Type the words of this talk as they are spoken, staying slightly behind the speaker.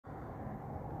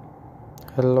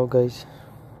Hello guys,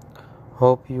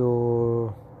 hope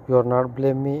you are not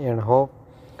blame me and hope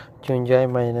to enjoy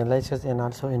my analysis and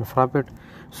also infrared.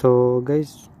 So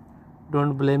guys,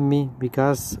 don't blame me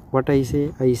because what I say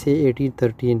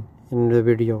 1813 in the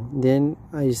video, then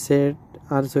I said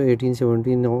also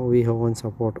 1817. Now we have one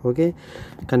support. Okay,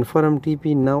 confirm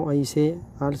TP. Now I say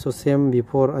also same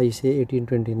before I say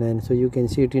 1829. So you can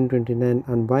see 1829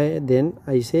 and buy, then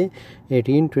I say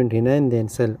 1829 then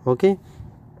sell. Okay,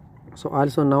 so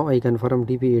also now I confirm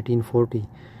TP 1840,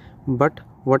 but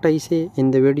what I say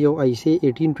in the video, I say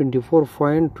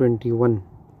 1824.21,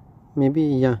 maybe,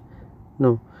 yeah,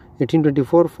 no,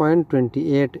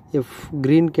 1824.28. if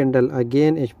green candle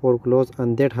again H4 close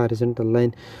on that horizontal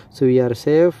line, so we are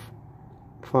safe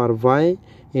for Y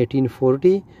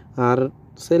 1840 or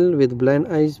sell with blind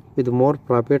eyes with more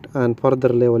profit and further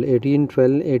level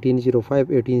 1812, 1805,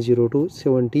 1802,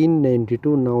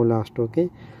 1792 now last. Okay,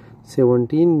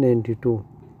 1792.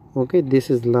 Okay, this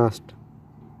is last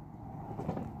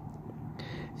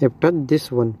after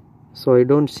this one, so I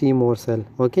don't see more sell.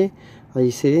 Okay, I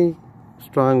say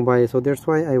strong buy, so that's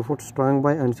why I put strong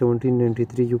buy and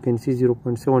 1793. You can see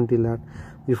 0.70 lot.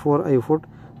 Before I put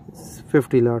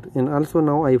 50 lot, and also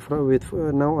now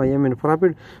now I am in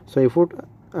profit, so I put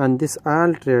on this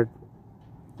all trade.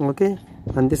 Okay,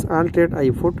 and this all trade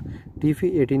I put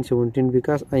TP 1817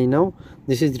 because I know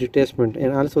this is retracement,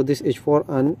 and also this H4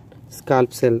 on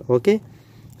scalp sell. Okay,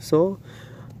 so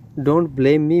don't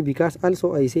blame me because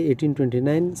also I say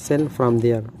 1829 sell from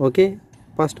there. Okay,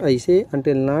 first I say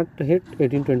until not hit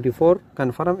 1824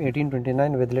 confirm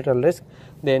 1829 with little risk,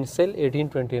 then sell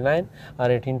 1829 or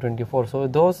 1824. so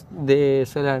those they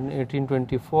sell at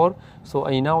 1824, so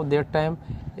I know that time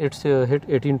it's hit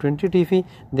 1820 TP,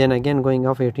 then again going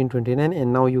off 1829,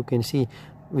 and now you can see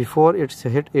before it's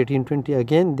hit 1820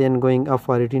 again, then going up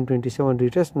for 1827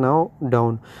 retest, now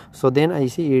down. So then I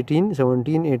see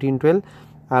 1817, 1812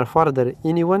 or further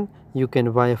anyone you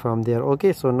can buy from there.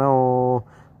 Okay, so now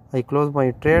I close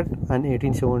my trade on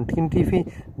 1817 TP,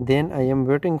 then I am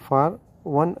waiting for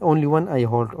only one I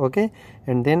hold. Okay,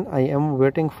 and then I am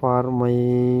waiting for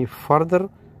my further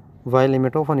Y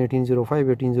limit of on 1805,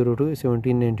 1802,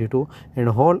 1792 and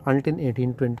hold until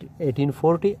 1820,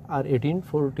 1840 or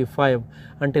 1845.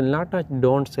 until not touch,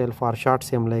 don't sell for short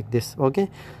same like this. Okay,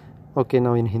 okay,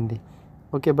 now in Hindi.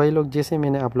 Okay भाई लोग, जैसे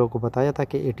मैंने आप लोगों को बताया था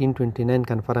कि 1829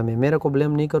 कन्फर्म है, मेरे को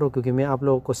ब्लेम नहीं करो क्योंकि मैं आप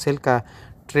लोगों को सेल का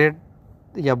ट्रेड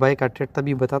या बाय का ट्रेड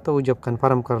तभी बताता हूँ जब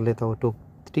कन्फर्म कर लेता हूँ, तो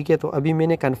ठीक है। तो अभी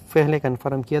मैंने पहले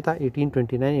कन्फर्म किया था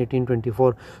 1829,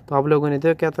 1824, तो आप लोगों ने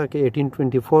देखा क्या था कि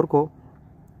 1824 को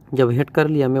जब हिट कर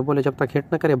लिया, मैं बोला जब तक हिट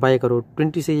ना करे बाय करो।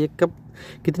 20 से ये कब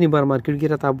कितनी बार मार्केट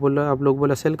गिरा था, आप लोग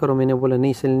बोला सेल करो, मैंने बोला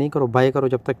नहीं सेल नहीं करो, बाय करो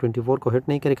जब तक 24 को हिट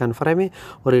नहीं करे कन्फर्म है,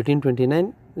 और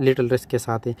 1829 लिटिल रिस्क के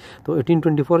साथ है। तो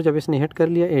 1824 जब इसने हिट कर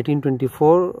लिया,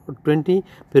 1824-20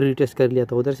 फिर रिटेस्ट कर लिया,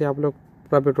 तो उधर से आप लोग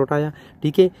प्रॉफिट उठाया,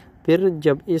 ठीक है। फिर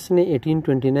जब इसने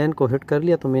 1829 को हिट कर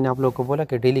लिया, तो मैंने आप लोग को बोला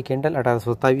कि डेली कैंडल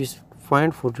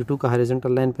 1827.42 का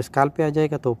हॉरिजॉन्टल लाइन पे स्काल पे आ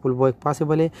जाएगा, तो फुल बॉय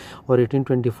पॉसिबल है, और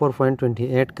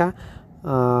 1824.28 का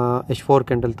H4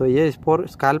 कैंडल, तो ये H4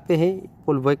 स्काल पे है,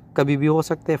 फुल बॉय कभी भी हो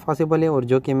सकते हैं पॉसिबल है, और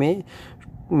जो कि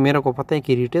मेरे को पता है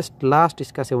कि रिटेस्ट लास्ट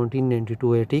इसका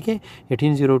 1792 है, ठीक है।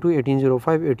 1802,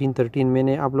 1805, 1813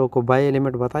 मैंने आप लोगों को बाय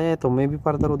एलिमेंट बताया है, तो मैं भी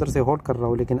फर्दर उधर से होल्ड कर रहा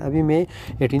हूँ, लेकिन अभी मैं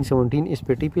 1817 इस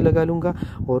पे टीपी लगा लूँगा,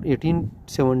 और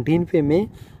 1817 पे मैं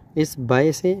इस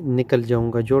बाय से निकल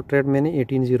जाऊँगा। जो ट्रेड मैंने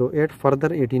 1808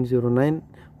 फर्दर 1809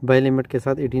 बाय लिमिट के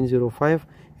साथ 1805,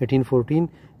 1814,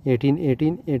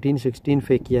 1818, 1816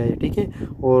 पे किया है, ठीक है।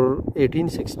 और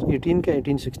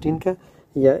 1816 का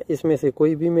या इसमें से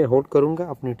कोई भी मैं होल्ड करूंगा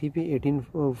अपने टीपी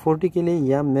 1840 के लिए,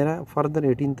 या मेरा फर्दर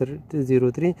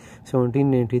 1803,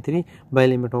 1793 बाय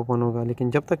लिमिट ओपन होगा।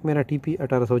 लेकिन जब तक मेरा टीपी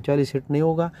 1840 हिट नहीं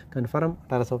होगा कन्फर्म,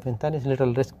 1845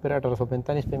 लिटिल रिस्क पर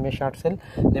 1845 पे मैं शॉर्ट सेल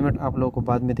लिमिट आप लोगों को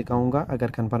बाद में दिखाऊंगा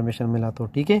अगर कन्फर्मेशन मिला तो,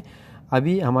 ठीक है।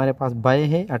 अभी हमारे पास बाय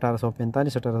है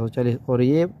 1845, 1840, और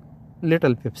ये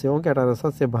लिटल पिप से हो गया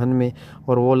 1870 से 92,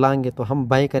 और वो लाएंगे तो हम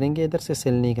बाई करेंगे, इधर से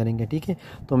सेल नहीं करेंगे, ठीक है।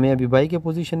 तो मैं अभी बाई के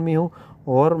पोजीशन में हूँ,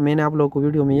 और मैंने आप लोगों को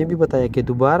वीडियो में ये भी बताया कि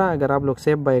दोबारा अगर आप लोग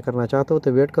सेफ बाई करना चाहते हो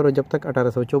तो वेट करो जब तक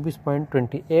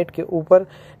 1824.28 के ऊपर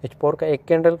H4 का एक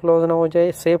कैंडल क्लोज ना हो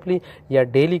जाए सेफली, या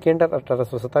डेली कैंडल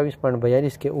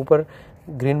 1827.42 के ऊपर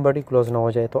ग्रीन बॉडी क्लोज ना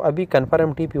हो जाए। तो अभी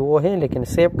कन्फर्म टीपी वो है, लेकिन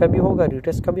सेफ कभी होगा,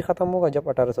 रिटेस्ट कभी ख़त्म होगा जब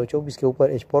 1824 के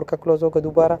ऊपर H4 का क्लोज होगा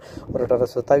दोबारा, और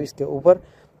 1827 के ऊपर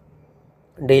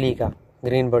डेली का,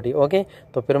 ग्रीन बॉडी। ओके,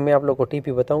 तो फिर मैं आप लोग को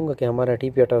टीपी बताऊंगा कि हमारा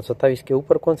टीपी 1827 के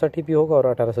ऊपर कौन सा टीपी होगा और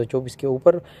 1824 के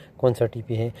ऊपर कौन सा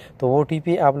टीपी है। तो वो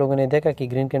टीपी आप लोगों ने देखा कि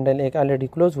ग्रीन कैंडल एक ऑलरेडी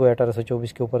क्लोज हुआ है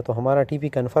 1824 के ऊपर, तो हमारा टीपी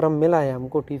कन्फर्म मिला है,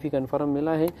 हमको टीपी कन्फर्म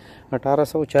मिला है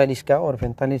 1840 का और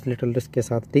 45 लिटिल रिस्क के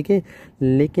साथ, ठीक है।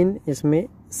 लेकिन इसमें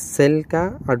सेल का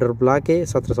ऑर्डर ब्लॉक है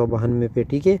 1792 पे,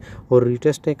 ठीक है, और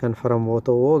रिटेस्ट है कन्फर्म वो,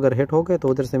 तो वो अगर हिट हो गए तो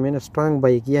उधर से मैंने स्ट्रांग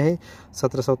बाई किया है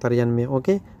 1793।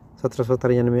 ओके,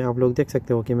 1793 आप लोग देख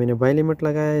सकते हो कि मैंने बाई लिमिट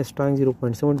लगाया है स्ट्रांग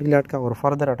 0.70 लाट का, और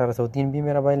फर्दर 1803 भी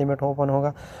मेरा बाई लिमिट ओपन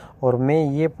होगा। और मैं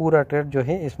ये पूरा ट्रेड जो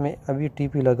है इसमें अभी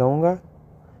टीपी लगाऊंगा,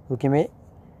 क्योंकि मैं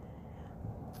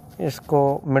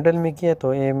इसको मिडल में किया,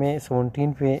 तो ये मैं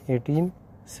 17 पे 18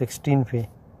 16 पे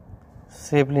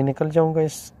सेफली निकल जाऊंगा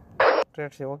इस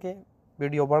ट्रेड से। ओके,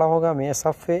 वीडियो बड़ा होगा, मैं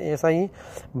सब पे ऐसा ही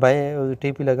बाय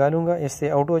टीपी लगा लूँगा, इससे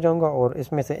आउट हो जाऊंगा और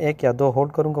इसमें से 1 या 2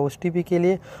 होल्ड करूंगा उस टीपी के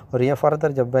लिए। और यह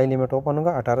फर्दर जब बाय लिमिट ओपन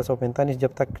होगा 1845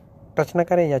 जब तक टच ना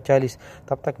करे या 40,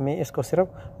 तब तक मैं इसको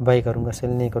सिर्फ बाई करूंगा, सेल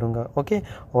नहीं करूंगा। ओके,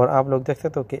 और आप लोग देख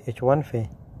सकते हो कि H1 पे,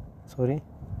 सॉरी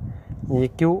ये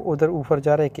क्यों उधर ऊपर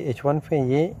जा रहा है कि H1 पे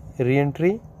ये री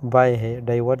एंट्री बाय है,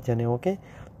 डाइवर्जन है। ओके,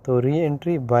 तो री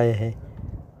एंट्री बाय है,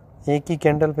 एक ही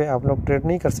कैंडल पे आप लोग ट्रेड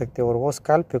नहीं कर सकते, और वो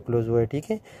स्कैल्प पे क्लोज हुआ है, ठीक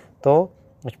है। तो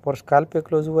H4 स्कैल्प पे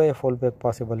क्लोज हुआ है, फॉल बैक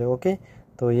पॉसिबल है। ओके,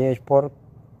 तो ये H4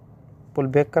 पुल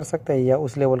बैक कर सकते हैं या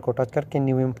उस लेवल को टच करके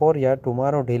न्यू M4 या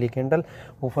टुमारो डेली कैंडल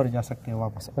ऊपर जा सकते हैं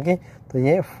वापस। ओके, तो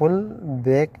ये फुल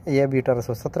बैक या भी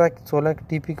 1817-16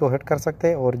 टीपी को हिट कर सकते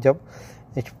हैं, और जब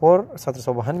H4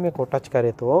 1792 को टच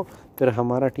करे तो फिर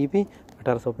हमारा टीपी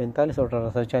 1845 और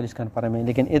 1840 कन्फर्म है।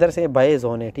 लेकिन इधर से बाय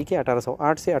जोन है, ठीक है,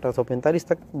 1808 से 1845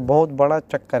 तक बहुत बड़ा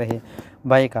चक्कर है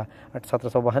बाय का,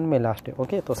 1792 लास्ट है।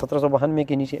 ओके, तो 1792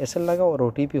 के नीचे SL लगा और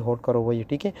OTP होल्ड करो वही,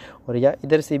 ठीक है। और या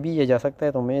इधर से भी ये जा सकता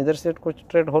है, तो मैं इधर से कुछ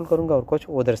ट्रेड होल्ड करूंगा और कुछ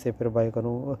उधर से फिर बाय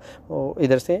करूँगा।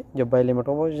 इधर से जब बाय लिमिट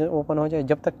ओपन हो जाए,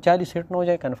 जब तक 40 हिट ना हो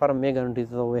जाए कन्फर्म मैं गारंटी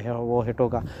तो वो हिट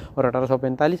होगा। और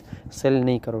 1845 सेल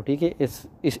नहीं करो, ठीक है,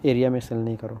 इस एरिया में सेल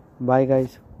नहीं करो। Bye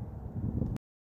guys.